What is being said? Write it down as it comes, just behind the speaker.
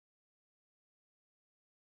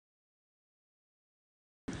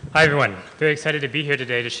Hi everyone, very excited to be here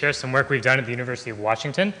today to share some work we've done at the University of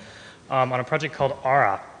Washington on a project called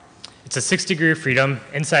AURA. It's a 6 degree of freedom,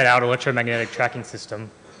 inside-out electromagnetic tracking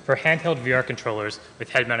system for handheld VR controllers with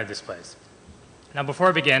head-mounted displays. Now before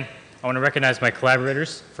I begin, I want to recognize my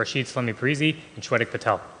collaborators, Farshid Salami-Parisi and Shwetak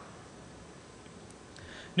Patel.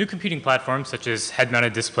 New computing platforms such as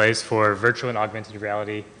head-mounted displays for virtual and augmented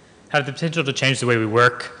reality have the potential to change the way we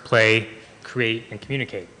work, play, create, and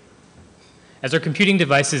communicate. As our computing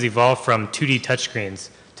devices evolve from 2D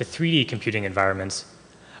touchscreens to 3D computing environments,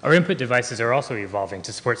 our input devices are also evolving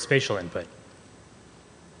to support spatial input.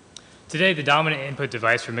 Today, the dominant input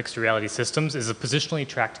device for mixed reality systems is a positionally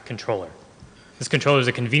tracked controller. This controller is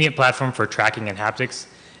a convenient platform for tracking and haptics,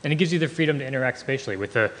 and it gives you the freedom to interact spatially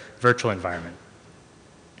with the virtual environment.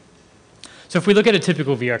 So if we look at a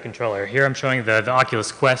typical VR controller, here I'm showing the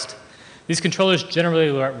Oculus Quest. These controllers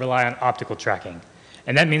generally rely on optical tracking.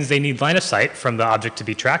 And that means they need line of sight from the object to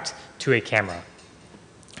be tracked to a camera.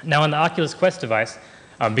 Now on the Oculus Quest device,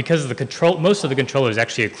 because most of the controller is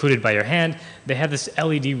actually occluded by your hand, they have this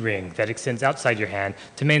LED ring that extends outside your hand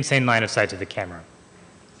to maintain line of sight to the camera.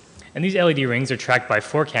 And these LED rings are tracked by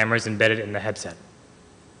 4 cameras embedded in the headset.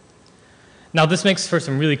 Now this makes for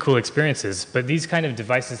some really cool experiences, but these kind of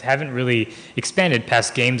devices haven't really expanded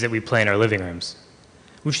past games that we play in our living rooms.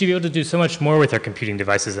 We should be able to do so much more with our computing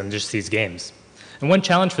devices than just these games. And one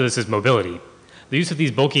challenge for this is mobility. The use of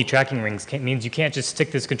these bulky tracking rings means you can't just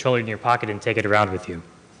stick this controller in your pocket and take it around with you.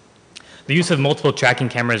 The use of multiple tracking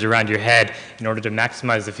cameras around your head in order to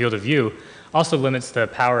maximize the field of view also limits the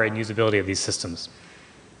power and usability of these systems.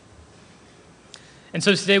 And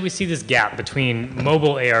so today we see this gap between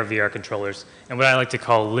mobile AR/VR controllers and what I like to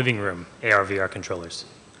call living room AR/VR controllers.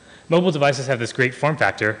 Mobile devices have this great form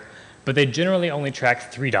factor, but they generally only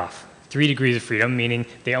track 3 DOF. 3 degrees of freedom, meaning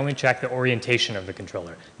they only track the orientation of the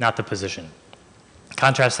controller, not the position.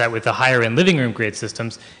 Contrast that with the higher-end living room grade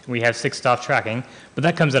systems, we have 6 DOF tracking, but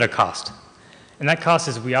that comes at a cost. And that cost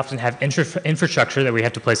is we often have infrastructure that we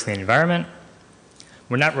have to place in the environment.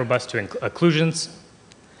 We're not robust to occlusions,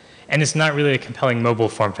 and it's not really a compelling mobile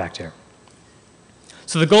form factor.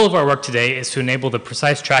 So the goal of our work today is to enable the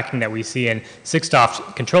precise tracking that we see in 6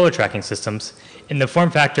 DOF controller tracking systems in the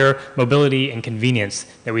form factor, mobility, and convenience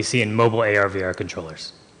that we see in mobile AR/VR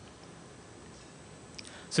controllers.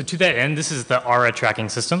 So to that end, this is the AURA tracking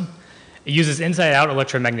system. It uses inside-out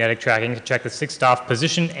electromagnetic tracking to track the 6 DOF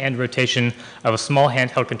position and rotation of a small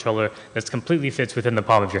handheld controller that completely fits within the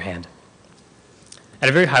palm of your hand. At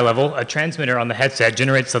a very high level, a transmitter on the headset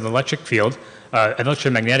generates an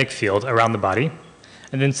electromagnetic field around the body,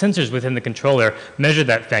 and then sensors within the controller measure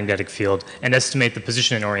that magnetic field and estimate the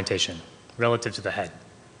position and orientation relative to the head.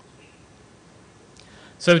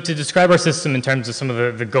 So to describe our system in terms of some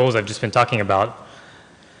of the goals I've just been talking about,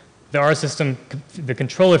 the AURA system, the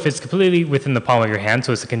controller fits completely within the palm of your hand,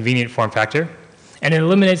 so it's a convenient form factor, and it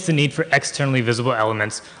eliminates the need for externally visible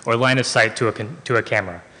elements or line of sight to a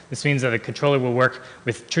camera. This means that the controller will work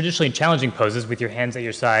with traditionally challenging poses with your hands at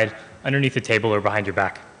your side, underneath the table, or behind your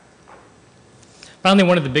back. Finally,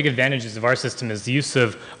 one of the big advantages of our system is the use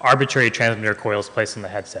of arbitrary transmitter coils placed in the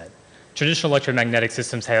headset. Traditional electromagnetic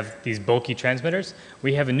systems have these bulky transmitters.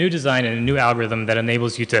 We have a new design and a new algorithm that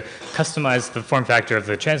enables you to customize the form factor of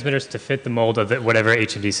the transmitters to fit the mold of whatever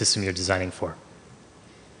HMD system you're designing for.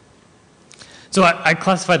 So I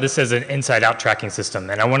classified this as an inside-out tracking system,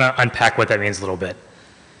 and I want to unpack what that means a little bit.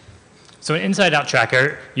 So an inside-out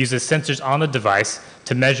tracker uses sensors on the device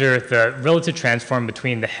to measure the relative transform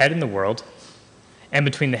between the head and the world and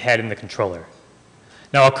between the head and the controller.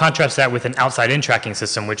 Now I'll contrast that with an outside-in tracking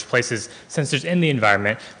system which places sensors in the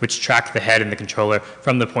environment which track the head and the controller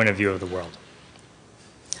from the point of view of the world.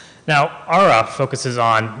 Now AURA focuses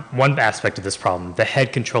on one aspect of this problem, the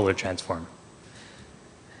head-controller transform.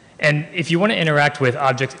 And if you want to interact with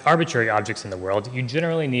arbitrary objects in the world, you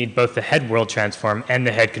generally need both the head-world transform and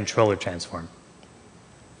the head-controller transform.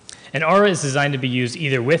 And AURA is designed to be used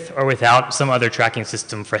either with or without some other tracking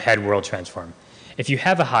system for head-world transform. If you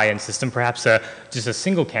have a high-end system, perhaps just a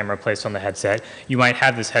single camera placed on the headset, you might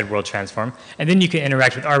have this head-world transform, and then you can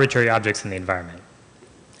interact with arbitrary objects in the environment.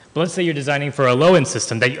 But let's say you're designing for a low-end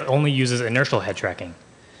system that only uses inertial head tracking.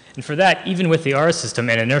 And for that, even with the AURA system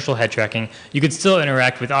and inertial head tracking, you could still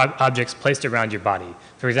interact with objects placed around your body.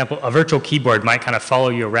 For example, a virtual keyboard might kind of follow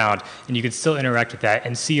you around, and you could still interact with that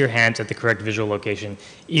and see your hands at the correct visual location,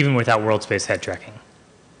 even without world space head tracking.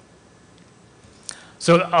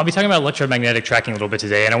 So I'll be talking about electromagnetic tracking a little bit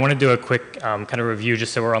today, and I want to do a quick kind of review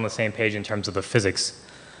just so we're on the same page in terms of the physics.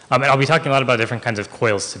 And I'll be talking a lot about different kinds of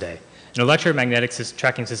coils today. And electromagnetic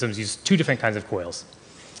tracking systems use 2 different kinds of coils.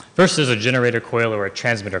 First, there's a generator coil or a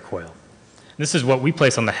transmitter coil. This is what we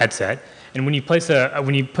place on the headset. And when you put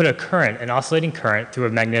a current, an oscillating current through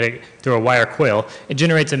a wire coil, it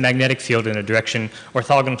generates a magnetic field in a direction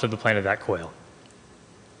orthogonal to the plane of that coil.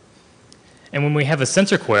 And when we have a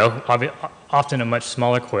sensor coil, often a much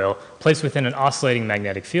smaller coil, placed within an oscillating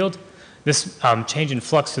magnetic field, this change in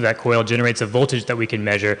flux through that coil generates a voltage that we can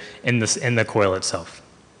measure in the coil itself.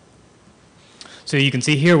 So you can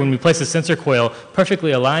see here, when we place a sensor coil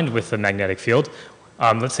perfectly aligned with the magnetic field,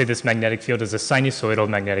 let's say this magnetic field is a sinusoidal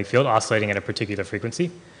magnetic field oscillating at a particular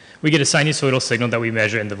frequency, we get a sinusoidal signal that we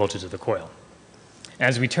measure in the voltage of the coil.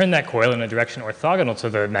 As we turn that coil in a direction orthogonal to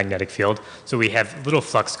the magnetic field, so we have little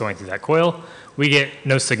flux going through that coil, we get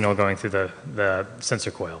no signal going through the sensor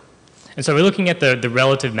coil. And so we're looking at the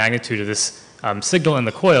relative magnitude of this signal in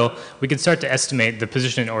the coil, we can start to estimate the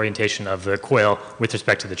position and orientation of the coil with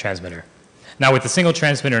respect to the transmitter. Now with a single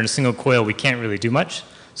transmitter and a single coil, we can't really do much.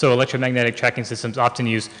 So electromagnetic tracking systems often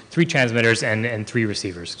use 3 transmitters and 3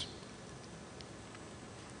 receivers.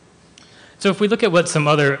 So if we look at what some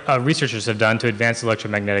other researchers have done to advance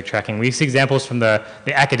electromagnetic tracking, we see examples from the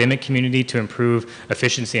academic community to improve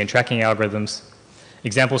efficiency in tracking algorithms.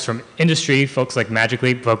 Examples from industry, folks like Magic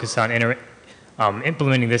Leap focus on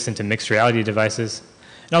implementing this into mixed reality devices.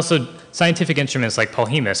 And also scientific instruments like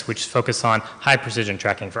Polhemus, which focus on high precision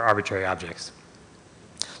tracking for arbitrary objects.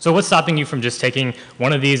 So what's stopping you from just taking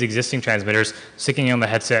one of these existing transmitters, sticking it on the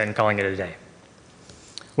headset, and calling it a day?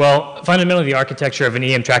 Well, fundamentally, the architecture of an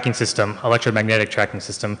EM tracking system, electromagnetic tracking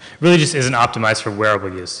system, really just isn't optimized for wearable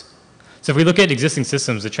use. So if we look at existing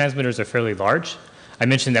systems, the transmitters are fairly large. I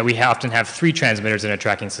mentioned that we often have 3 transmitters in a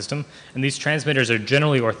tracking system, and these transmitters are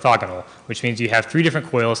generally orthogonal, which means you have 3 different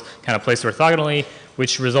coils kind of placed orthogonally,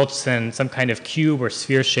 which results in some kind of cube or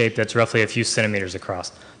sphere shape that's roughly a few centimeters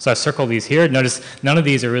across. So I circle these here. Notice none of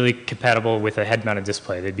these are really compatible with a head-mounted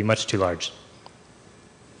display. They'd be much too large.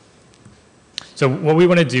 So what we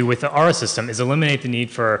want to do with the ARA system is eliminate the need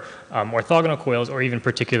for orthogonal coils or even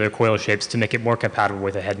particular coil shapes to make it more compatible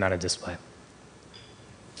with a head-mounted display.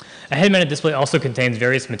 A head-mounted display also contains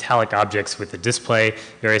various metallic objects with the display,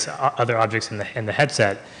 various other objects in the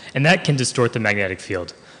headset, and that can distort the magnetic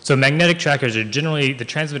field. So magnetic trackers are generally, the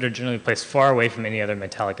transmitter generally placed far away from any other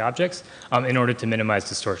metallic objects in order to minimize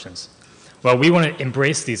distortions. Well, we want to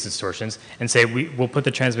embrace these distortions and say we'll put the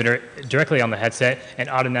transmitter directly on the headset and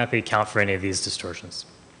automatically account for any of these distortions.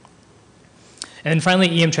 And then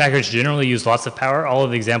finally, EM trackers generally use lots of power. All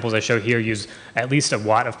of the examples I show here use at least a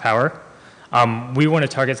watt of power. We want to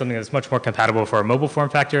target something that's much more compatible for a mobile form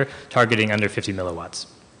factor, targeting under 50 milliwatts.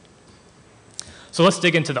 So let's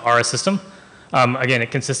dig into the ARA system. Again, it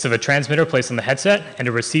consists of a transmitter placed on the headset and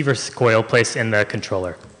a receiver coil placed in the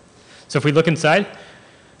controller. So if we look inside,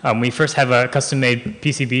 we first have a custom-made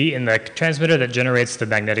PCB in the transmitter that generates the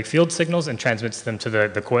magnetic field signals and transmits them to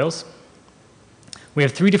the coils. We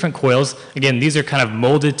have 3 different coils. Again, these are kind of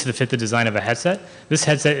molded to fit the design of a headset. This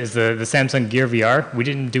headset is the Samsung Gear VR. We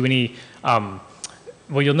didn't do any,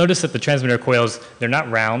 well, you'll notice that the transmitter coils, they're not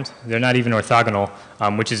round, they're not even orthogonal,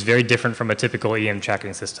 which is very different from a typical EM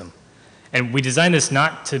tracking system. And we designed this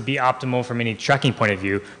not to be optimal from any tracking point of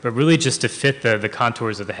view, but really just to fit the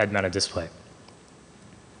contours of the head-mounted display.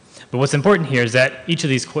 But what's important here is that each of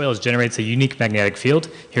these coils generates a unique magnetic field,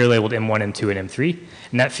 here labeled M1, M2, and M3,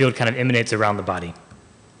 and that field kind of emanates around the body.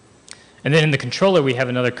 And then in the controller, we have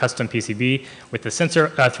another custom PCB with the sensor,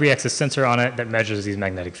 3-axis sensor on it that measures these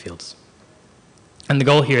magnetic fields. And the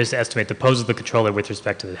goal here is to estimate the pose of the controller with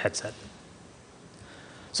respect to the headset.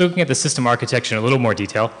 So looking at the system architecture in a little more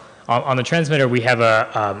detail, on the transmitter, we have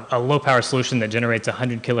a low-power solution that generates a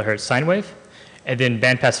 100 kilohertz sine wave, and then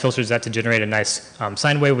bandpass filters that to generate a nice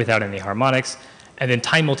sine wave without any harmonics, and then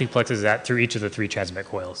time multiplexes that through each of the 3 transmit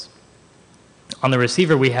coils. On the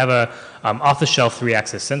receiver, we have a off-the-shelf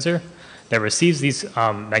 3-axis sensor that receives these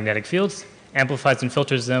magnetic fields, amplifies and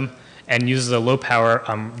filters them, and uses a low-power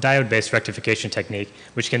diode-based rectification technique,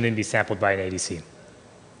 which can then be sampled by an ADC.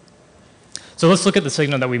 So let's look at the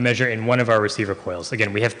signal that we measure in one of our receiver coils.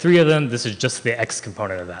 Again, we have 3 of them. This is just the X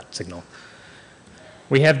component of that signal.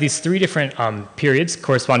 We have these 3 different periods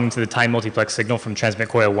corresponding to the time multiplex signal from transmit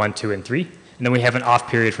coil 1, 2, and 3. And then we have an off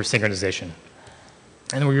period for synchronization.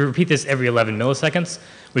 And we repeat this every 11 milliseconds,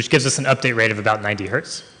 which gives us an update rate of about 90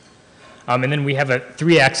 hertz. And then we have a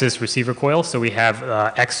 3-axis receiver coil, so we have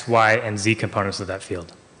X, Y, and Z components of that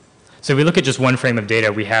field. So if we look at just one frame of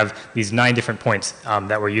data, we have these 9 different points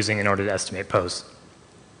that we're using in order to estimate pose.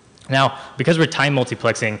 Now, because we're time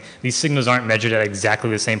multiplexing, these signals aren't measured at exactly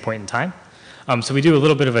the same point in time. So we do a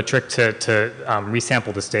little bit of a trick to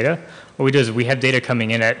resample this data. What we do is we have data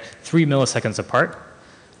coming in at 3 milliseconds apart.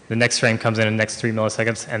 The next frame comes in the next 3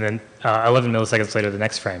 milliseconds, and then 11 milliseconds later, the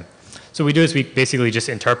next frame. So what we do is we basically just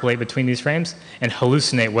interpolate between these frames and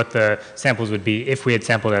hallucinate what the samples would be if we had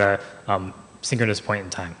sampled at a synchronous point in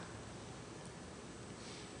time.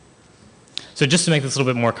 So just to make this a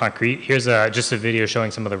little bit more concrete, here's just a video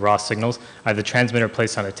showing some of the raw signals. I have the transmitter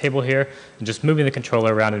placed on a table here and just moving the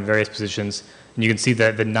controller around in various positions. And you can see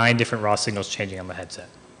the 9 different raw signals changing on the headset.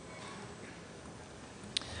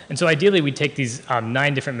 And so ideally, we take these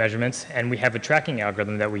 9 different measurements, and we have a tracking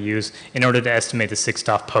algorithm that we use in order to estimate the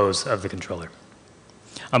 6-stop pose of the controller.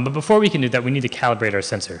 But before we can do that, we need to calibrate our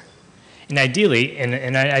sensor. And ideally, in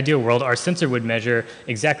an ideal world, our sensor would measure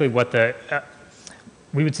exactly what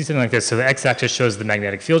we would see something like this. So the x-axis shows the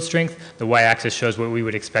magnetic field strength. The y-axis shows what we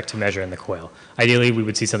would expect to measure in the coil. Ideally, we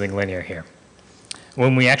would see something linear here.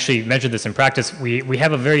 When we actually measure this in practice, we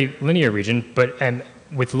have a very linear region, but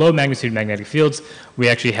with low magnitude magnetic fields, we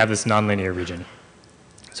actually have this nonlinear region.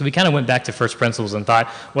 So we kind of went back to first principles and thought,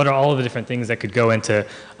 what are all of the different things that could go into,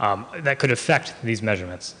 that could affect these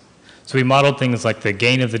measurements? So we modeled things like the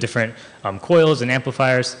gain of the different coils and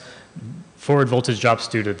amplifiers, forward voltage drops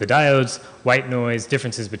due to the diodes, white noise,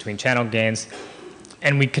 differences between channel gains.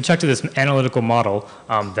 And we constructed this analytical model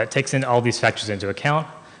that takes in all these factors into account,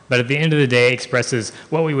 but at the end of the day expresses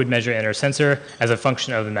what we would measure in our sensor as a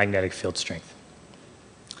function of the magnetic field strength.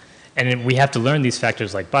 And we have to learn these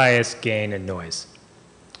factors like bias, gain, and noise.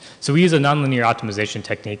 So we use a nonlinear optimization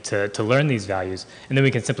technique to learn these values, and then we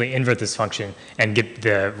can simply invert this function and get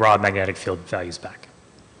the raw magnetic field values back.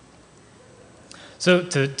 So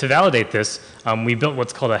to validate this, we built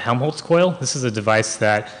what's called a Helmholtz coil. This is a device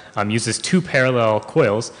that uses 2 parallel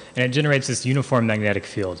coils, and it generates this uniform magnetic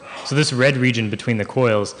field. So this red region between the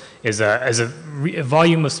coils is a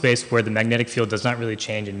volume of space where the magnetic field does not really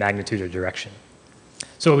change in magnitude or direction.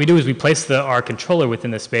 So what we do is we place our controller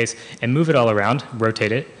within the space and move it all around,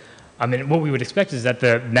 rotate it. And what we would expect is that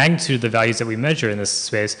the magnitude of the values that we measure in this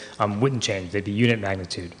space wouldn't change. They'd be unit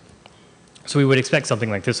magnitude. So we would expect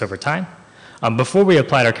something like this over time. Before we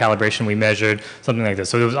applied our calibration, we measured something like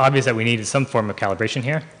this. So it was obvious that we needed some form of calibration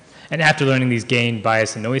here. And after learning these gain,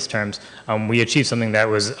 bias, and noise terms, we achieved something that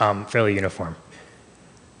was fairly uniform.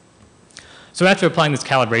 So after applying this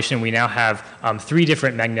calibration, we now have 3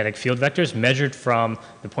 different magnetic field vectors measured from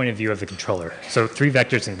the point of view of the controller. So 3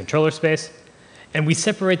 vectors in controller space. And we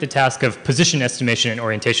separate the task of position estimation and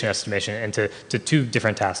orientation estimation into 2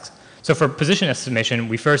 different tasks. So for position estimation,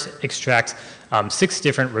 we first extract 6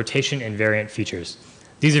 different rotation invariant features.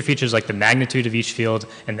 These are features like the magnitude of each field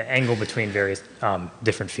and the angle between various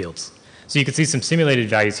different fields. So you can see some simulated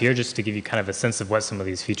values here just to give you kind of a sense of what some of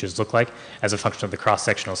these features look like as a function of the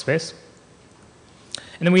cross-sectional space.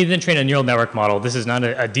 And then we then train a neural network model. This is not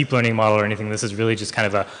a deep learning model or anything. This is really just kind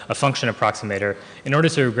of a function approximator in order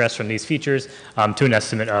to regress from these features to an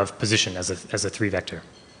estimate of position as a 3-vector.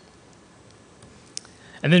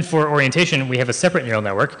 And then for orientation, we have a separate neural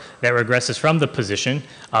network that regresses from the position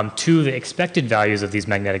to the expected values of these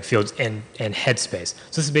magnetic fields in head space.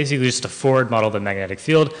 So this is basically just a forward model of the magnetic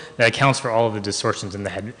field that accounts for all of the distortions in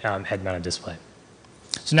the head-mounted display.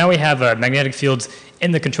 So now we have magnetic fields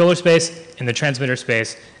in the controller space, in the transmitter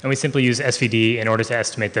space, and we simply use SVD in order to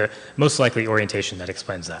estimate the most likely orientation that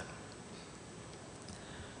explains that.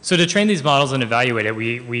 So to train these models and evaluate it,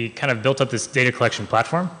 we kind of built up this data collection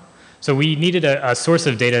platform. So we needed a source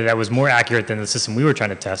of data that was more accurate than the system we were trying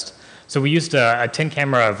to test. So we used a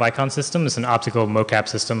 10-camera Vicon system. It's an optical mocap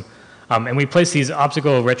system. And we placed these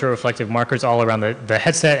optical retroreflective markers all around the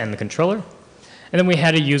headset and the controller. And then we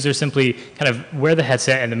had a user simply kind of wear the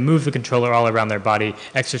headset and then move the controller all around their body,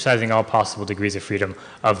 exercising all possible degrees of freedom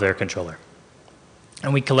of their controller.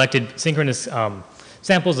 And we collected synchronous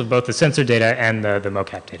samples of both the sensor data and the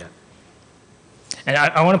mocap data. And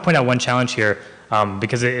I want to point out one challenge here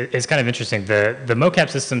because it's kind of interesting. The mocap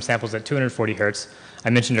system samples at 240 hertz. I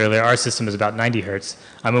mentioned earlier our system is about 90 hertz.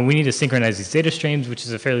 And we need to synchronize these data streams, which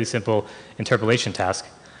is a fairly simple interpolation task.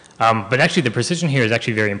 But actually the precision here is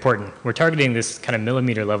actually very important. We're targeting this kind of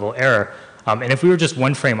millimeter level error. And if we were just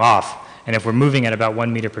 1 frame off, and if we're moving at about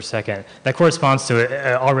 1 meter per second, that corresponds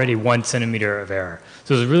to already 1 centimeter of error.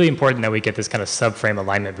 So it's really important that we get this kind of subframe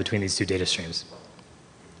alignment between these 2 data streams.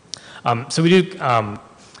 So we do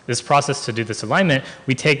this process to do this alignment.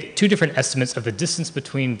 We take 2 different estimates of the distance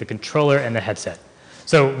between the controller and the headset.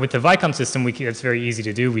 So with the Vicon system, it's very easy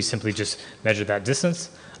to do. We simply just measure that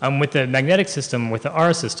distance. With the magnetic system, with the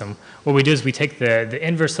R system, what we do is we take the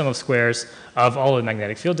inverse sum of squares of all of the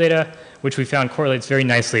magnetic field data, which we found correlates very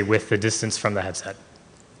nicely with the distance from the headset.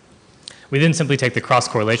 We then simply take the cross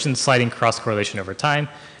correlation, sliding cross correlation over time,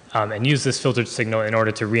 and use this filtered signal in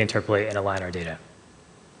order to reinterpolate and align our data.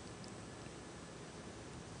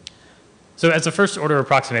 So as a first order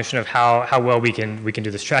approximation of how well we can do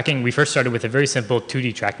this tracking, we first started with a very simple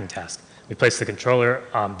 2D tracking task. We placed the controller,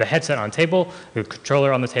 the headset on a table, the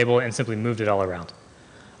controller on the table, and simply moved it all around.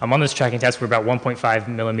 On this tracking task, we're about 1.5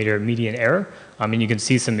 millimeter median error, and you can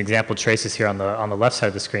see some example traces here on the left side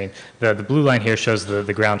of the screen. The blue line here shows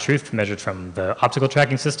the ground truth measured from the optical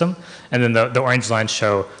tracking system, and then the orange lines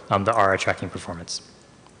show the RI tracking performance.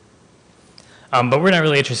 But we're not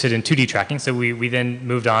really interested in 2D tracking, so we then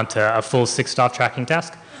moved on to a full 6-stop tracking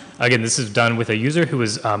task. Again, this is done with a user who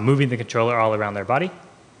is moving the controller all around their body.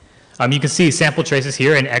 You can see sample traces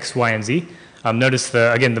here in X, Y, and Z. Notice,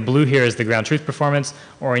 again, the blue here is the ground truth performance,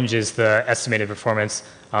 orange is the estimated performance,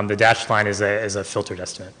 the dashed line is a filtered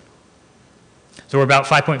estimate. So we're about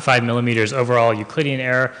 5.5 millimeters overall Euclidean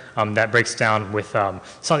error. That breaks down with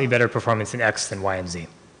slightly better performance in X than Y and Z.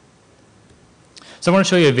 So I want to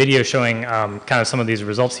show you a video showing kind of some of these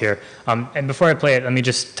results here. And before I play it, let me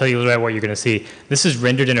just tell you a little bit about what you're going to see. This is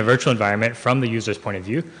rendered in a virtual environment from the user's point of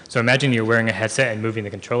view. So imagine you're wearing a headset and moving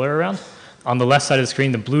the controller around. On the left side of the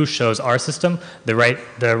screen, the blue shows our system. The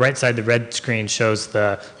right side, the red screen, shows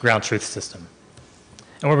the ground truth system.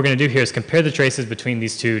 And what we're going to do here is compare the traces between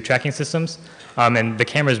these two tracking systems. And the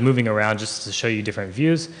camera is moving around just to show you different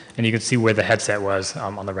views. And you can see where the headset was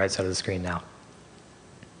on the right side of the screen now.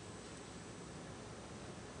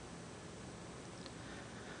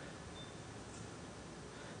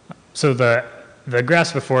 So the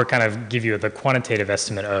graphs before kind of give you the quantitative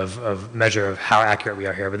estimate of measure of how accurate we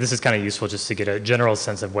are here, but this is kind of useful just to get a general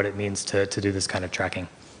sense of what it means to do this kind of tracking.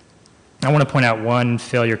 I want to point out one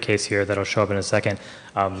failure case here that'll show up in a second,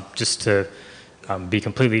 just to be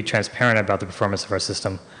completely transparent about the performance of our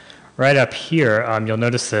system. Right up here, you'll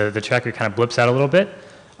notice the tracker kind of blips out a little bit.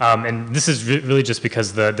 And this is really just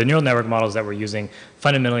because the neural network models that we're using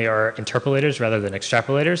fundamentally are interpolators rather than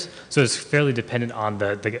extrapolators. So it's fairly dependent on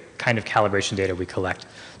the kind of calibration data we collect.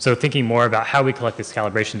 So thinking more about how we collect this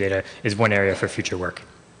calibration data is one area for future work.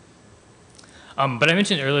 But I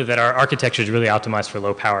mentioned earlier that our architecture is really optimized for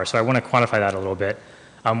low power, so I want to quantify that a little bit.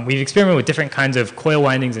 We've experimented with different kinds of coil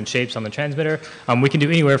windings and shapes on the transmitter. We can do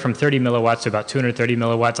anywhere from 30 milliwatts to about 230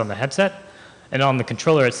 milliwatts on the headset. And on the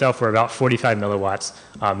controller itself, we're about 45 milliwatts,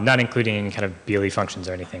 not including any kind of BLE functions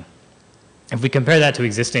or anything. If we compare that to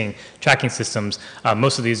existing tracking systems,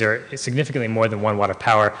 most of these are significantly more than 1 watt of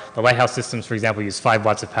power. The Lighthouse systems, for example, use 5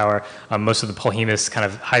 watts of power. Most of the Polhemus kind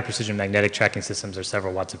of high-precision magnetic tracking systems are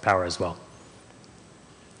several watts of power as well.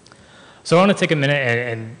 So I want to take a minute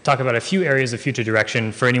and talk about a few areas of future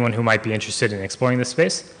direction for anyone who might be interested in exploring this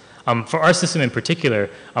space. For our system in particular,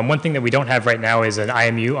 one thing that we don't have right now is an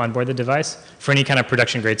IMU on board the device. For any kind of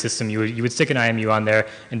production grade system, you would stick an IMU on there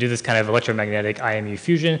and do this kind of electromagnetic IMU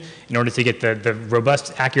fusion in order to get the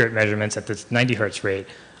robust, accurate measurements at this 90 hertz rate,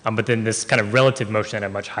 but then this kind of relative motion at a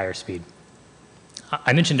much higher speed.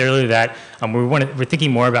 I mentioned earlier that we're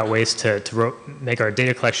thinking more about ways to make our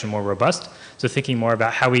data collection more robust. So thinking more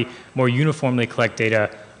about how we more uniformly collect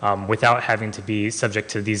data without having to be subject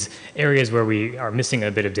to these areas where we are missing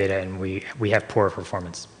a bit of data and we have poor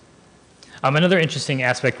performance. Another interesting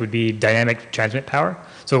aspect would be dynamic transmit power.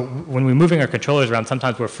 So when we're moving our controllers around,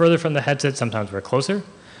 sometimes we're further from the headset, sometimes we're closer.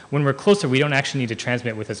 When we're closer, we don't actually need to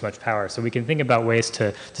transmit with as much power. So we can think about ways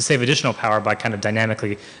to save additional power by kind of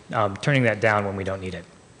dynamically turning that down when we don't need it.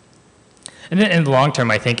 And then in the long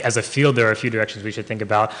term, I think as a field, there are a few directions we should think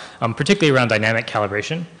about, particularly around dynamic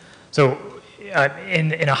calibration. So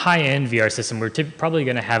in a high-end VR system, we're probably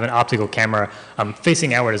going to have an optical camera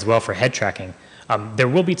facing outward as well for head tracking. There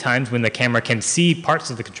will be times when the camera can see parts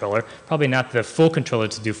of the controller, probably not the full controller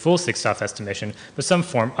to do full 6-stop estimation, but some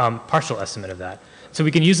form, partial estimate of that. So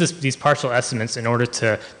we can use these partial estimates in order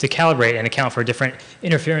to calibrate and account for different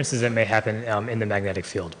interferences that may happen in the magnetic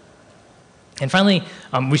field. And finally,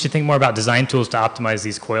 we should think more about design tools to optimize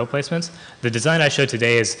these coil placements. The design I showed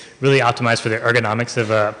today is really optimized for the ergonomics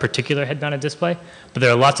of a particular head-mounted display, but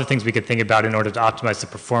there are lots of things we could think about in order to optimize the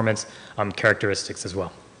performance characteristics as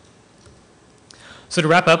well. So to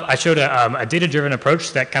wrap up, I showed a data-driven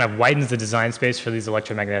approach that kind of widens the design space for these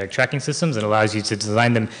electromagnetic tracking systems and allows you to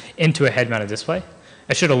design them into a head-mounted display.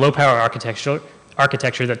 I showed a low-power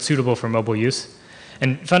architecture that's suitable for mobile use.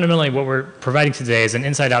 And fundamentally, what we're providing today is an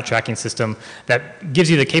inside-out tracking system that gives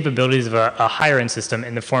you the capabilities of a higher-end system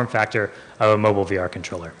in the form factor of a mobile VR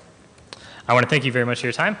controller. I want to thank you very much for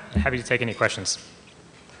your time. I'm happy to take any questions.